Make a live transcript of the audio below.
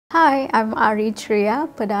Hi, I'm Ari Tria,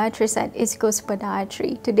 Podiatrist at East Coast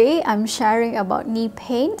Podiatry. Today, I'm sharing about knee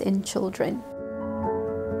pain in children.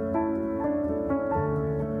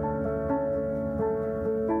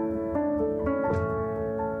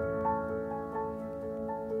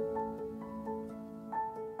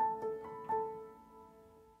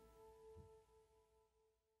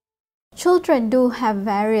 Children do have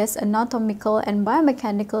various anatomical and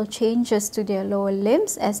biomechanical changes to their lower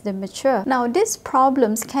limbs as they mature. Now, these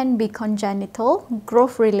problems can be congenital,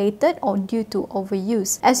 growth-related, or due to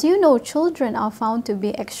overuse. As you know, children are found to be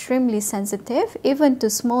extremely sensitive even to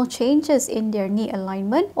small changes in their knee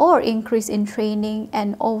alignment or increase in training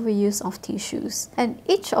and overuse of tissues. And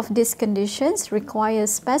each of these conditions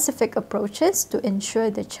requires specific approaches to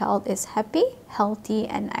ensure the child is happy, healthy,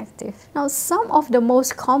 and active. Now, some of the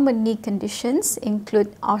most common knee conditions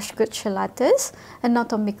include osgood-Schlatter's,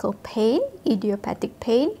 anatomical pain, idiopathic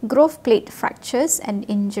pain, growth plate fractures and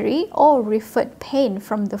injury, or referred pain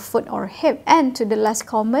from the foot or hip, and to the less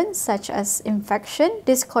common such as infection,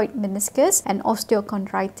 discoid meniscus, and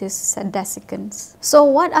osteochondritis dissecans. So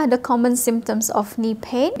what are the common symptoms of knee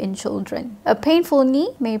pain in children? A painful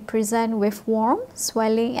knee may present with warm,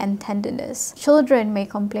 swelling, and tenderness. Children may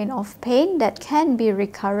complain of pain that can be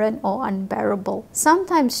recurrent or unbearable.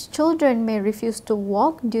 Sometimes children may refuse to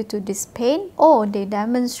walk due to this pain, or they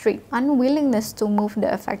demonstrate unwillingness to move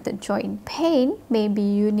the affected joint. Pain may be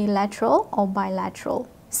unilateral or bilateral.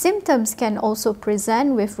 Symptoms can also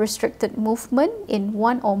present with restricted movement in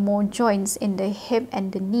one or more joints in the hip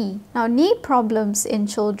and the knee. Now, knee problems in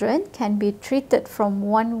children can be treated from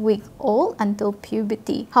 1 week old until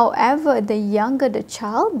puberty. However, the younger the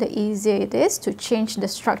child, the easier it is to change the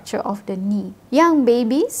structure of the knee. Young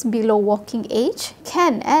babies below walking age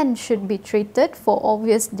can and should be treated for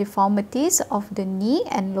obvious deformities of the knee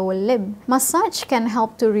and lower limb. Massage can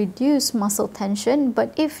help to reduce muscle tension,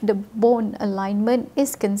 but if the bone alignment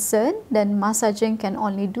is concerned, then massaging can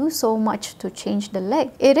only do so much to change the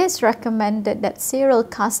leg. It is recommended that serial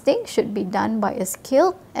casting should be done by a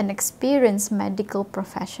skilled and experienced medical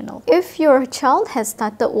professional. If your child has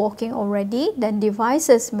started walking already, then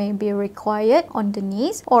devices may be required on the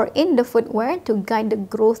knees or in the footwear to guide the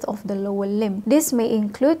growth of the lower limb. This may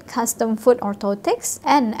include custom foot orthotics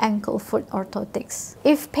and ankle foot orthotics.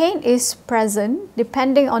 If pain is present,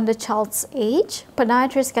 depending on the child's age,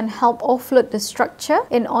 podiatrists can help offload the structure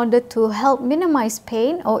in order to help minimize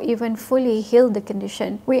pain or even fully heal the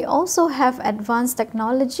condition. We also have advanced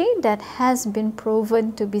technology that has been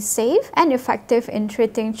proven to be safe and effective in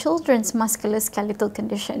treating children's musculoskeletal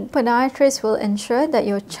condition. Podiatrists will ensure that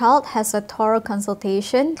your child has a thorough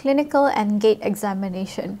consultation, clinical and gait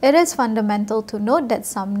examination. It is fundamental to note that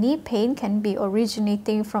some knee pain can be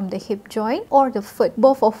originating from the hip joint or the foot,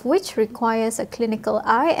 both of which requires a clinical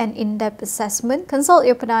eye and in-depth assessment. Consult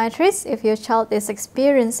your podiatrist if your child is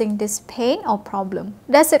experiencing this pain or problem.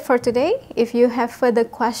 That's it for today. If you have further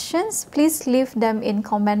questions, please leave them in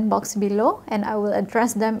comment box below and I will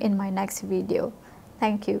address them in my next video.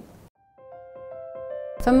 Thank you.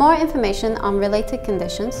 For more information on related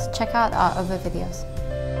conditions, check out our other videos.